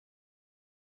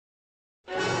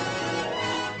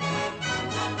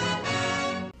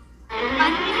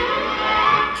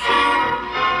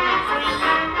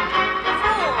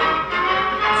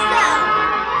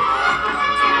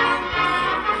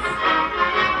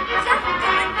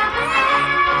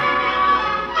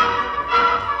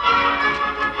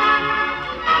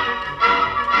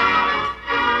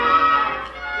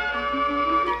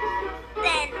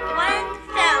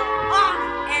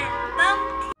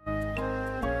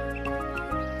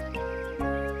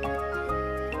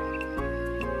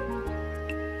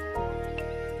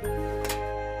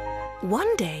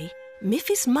One day,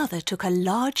 Miffy's mother took a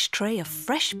large tray of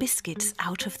fresh biscuits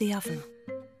out of the oven.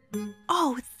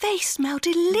 "Oh, they smell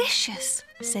delicious,"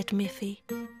 said Miffy.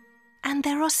 "And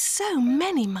there are so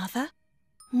many, Mother.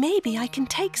 Maybe I can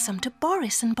take some to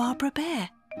Boris and Barbara Bear.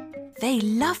 They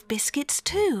love biscuits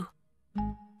too."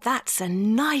 "That's a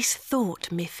nice thought,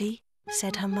 Miffy,"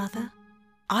 said her mother.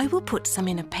 "I will put some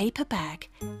in a paper bag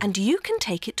and you can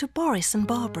take it to Boris and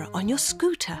Barbara on your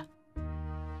scooter."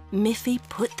 Miffy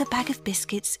put the bag of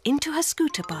biscuits into her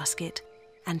scooter basket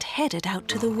and headed out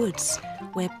to the woods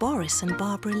where Boris and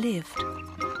Barbara lived.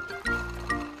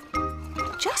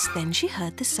 Just then she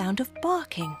heard the sound of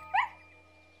barking.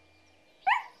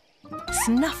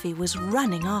 Snuffy was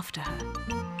running after her.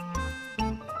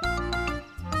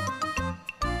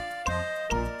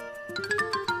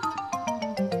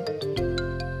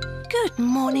 "Good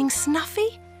morning,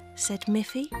 Snuffy," said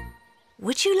Miffy.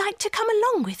 "Would you like to come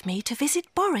along with me to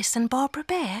visit Boris and Barbara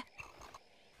Bear?"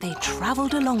 They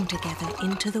travelled along together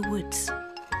into the woods.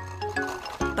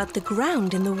 But the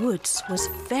ground in the woods was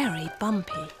very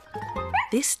bumpy.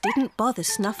 This didn't bother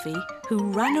Snuffy,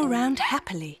 who ran around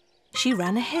happily. She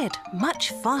ran ahead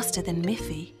much faster than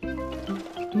Miffy.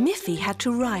 Miffy had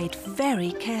to ride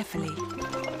very carefully.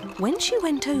 When she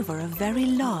went over a very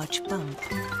large bump,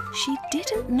 she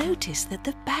didn't notice that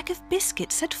the bag of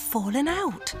biscuits had fallen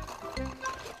out.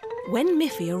 When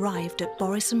Miffy arrived at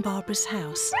Boris and Barbara's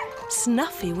house,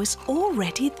 Snuffy was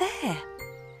already there.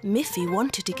 Miffy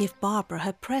wanted to give Barbara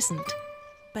her present,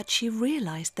 but she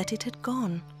realised that it had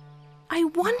gone. "I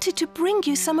wanted to bring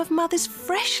you some of Mother's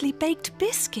freshly baked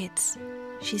biscuits,"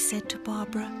 she said to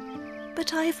Barbara,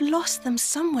 "but I've lost them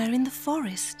somewhere in the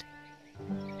forest."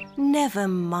 "Never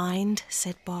mind,"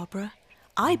 said Barbara.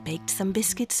 "I baked some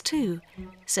biscuits too,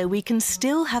 so we can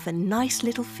still have a nice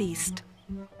little feast."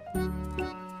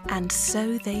 And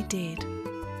so they did.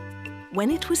 When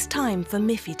it was time for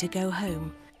Miffy to go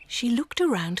home, she looked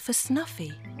around for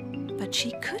Snuffy, but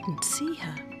she couldn't see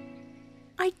her.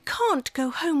 "I can't go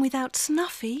home without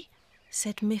Snuffy,"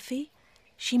 said Miffy.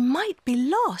 "She might be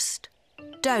lost."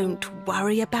 "Don't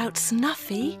worry about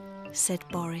Snuffy," said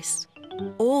Boris.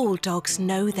 "All dogs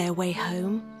know their way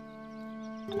home."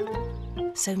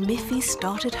 So Miffy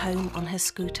started home on her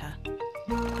scooter,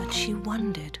 but she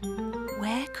wondered,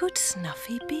 where could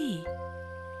Snuffy be?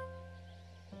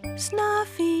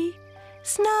 "Snuffy,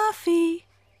 Snuffy,"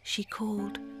 she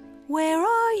called. "Where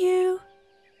are you?"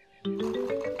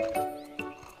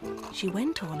 She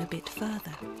went on a bit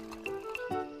further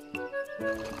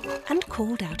and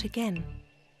called out again.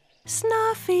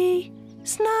 "Snuffy,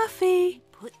 Snuffy,"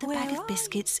 put the bag of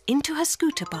biscuits into her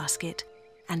scooter basket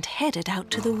and headed out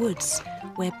to the woods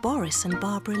where Boris and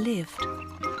Barbara lived.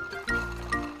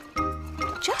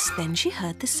 Just then she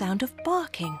heard the sound of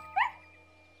barking.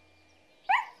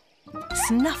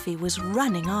 Snuffy was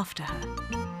running after her.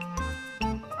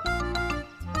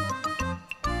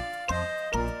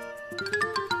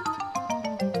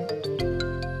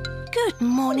 "Good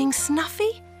morning,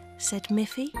 Snuffy," said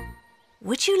Miffy.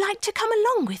 "Would you like to come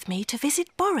along with me to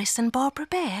visit Boris and Barbara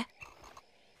Bear?"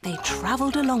 They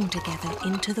travelled along together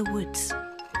into the woods.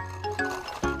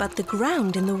 But the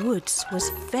ground in the woods was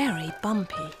very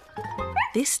bumpy.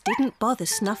 This didn't bother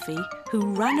Snuffy,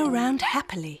 who ran around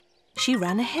happily. She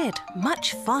ran ahead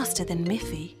much faster than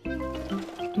Miffy.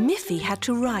 Miffy had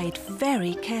to ride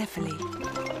very carefully.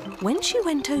 When she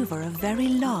went over a very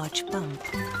large bump,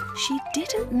 she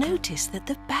didn't notice that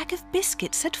the bag of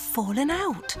biscuits had fallen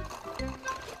out.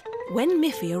 When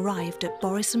Miffy arrived at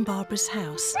Boris and Barbara's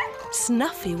house,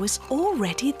 Snuffy was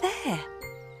already there.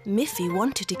 Miffy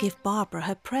wanted to give Barbara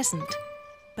her present,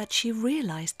 but she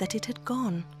realised that it had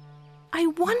gone. "I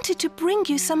wanted to bring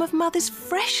you some of Mother's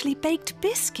freshly baked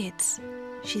biscuits,"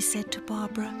 she said to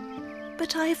Barbara,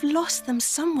 "but I've lost them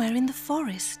somewhere in the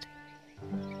forest."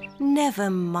 "Never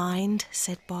mind,"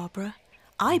 said Barbara.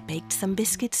 "I baked some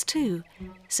biscuits too,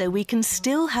 so we can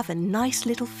still have a nice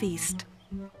little feast."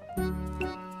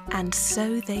 And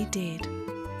so they did.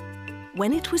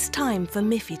 When it was time for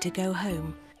Miffy to go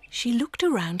home, she looked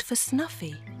around for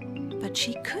Snuffy, but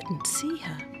she couldn't see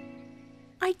her.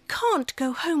 "I can't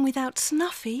go home without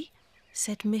Snuffy,"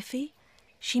 said Miffy.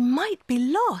 "She might be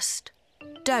lost."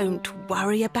 "Don't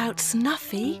worry about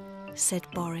Snuffy," said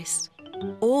Boris.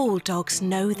 "All dogs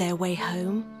know their way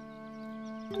home."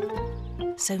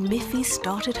 So Miffy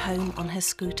started home on her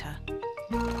scooter,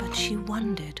 but she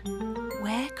wondered,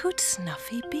 where could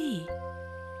Snuffy be?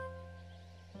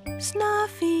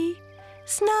 "Snuffy,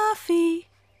 Snuffy,"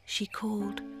 she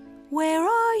called. "Where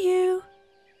are you?"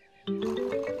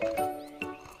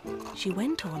 She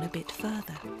went on a bit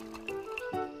further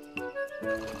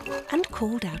and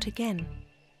called out again.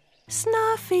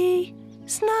 "Snuffy,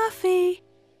 Snuffy,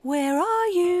 where are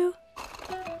you?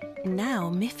 Now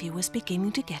Miffy was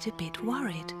beginning to get a bit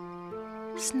worried.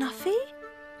 Snuffy?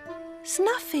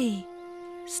 Snuffy!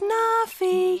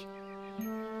 Snuffy!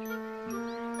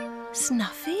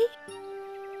 Snuffy?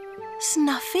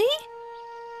 Snuffy?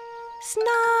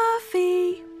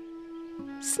 Snuffy!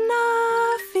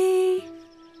 Snuffy!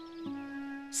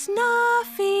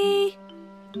 Snuffy!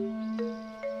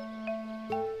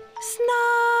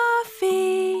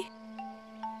 Snuffy!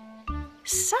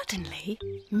 Suddenly,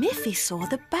 Miffy saw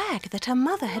the bag that her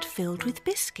mother had filled with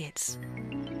biscuits.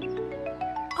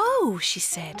 "Oh," she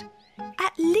said,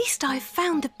 "at least I've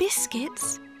found the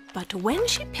biscuits." But when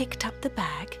she picked up the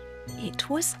bag, it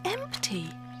was empty.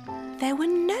 There were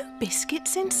no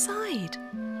biscuits inside.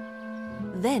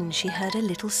 Then she heard a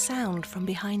little sound from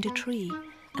behind a tree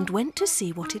and went to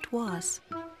see what it was.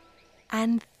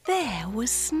 And there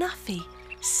was Snuffy,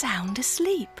 sound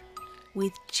asleep,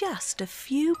 with just a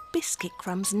few biscuit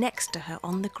crumbs next to her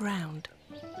on the ground.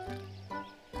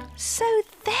 "So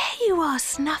there you are,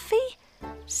 Snuffy,"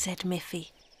 said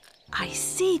Miffy. "I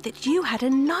see that you had a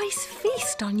nice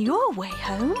feast on your way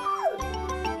home."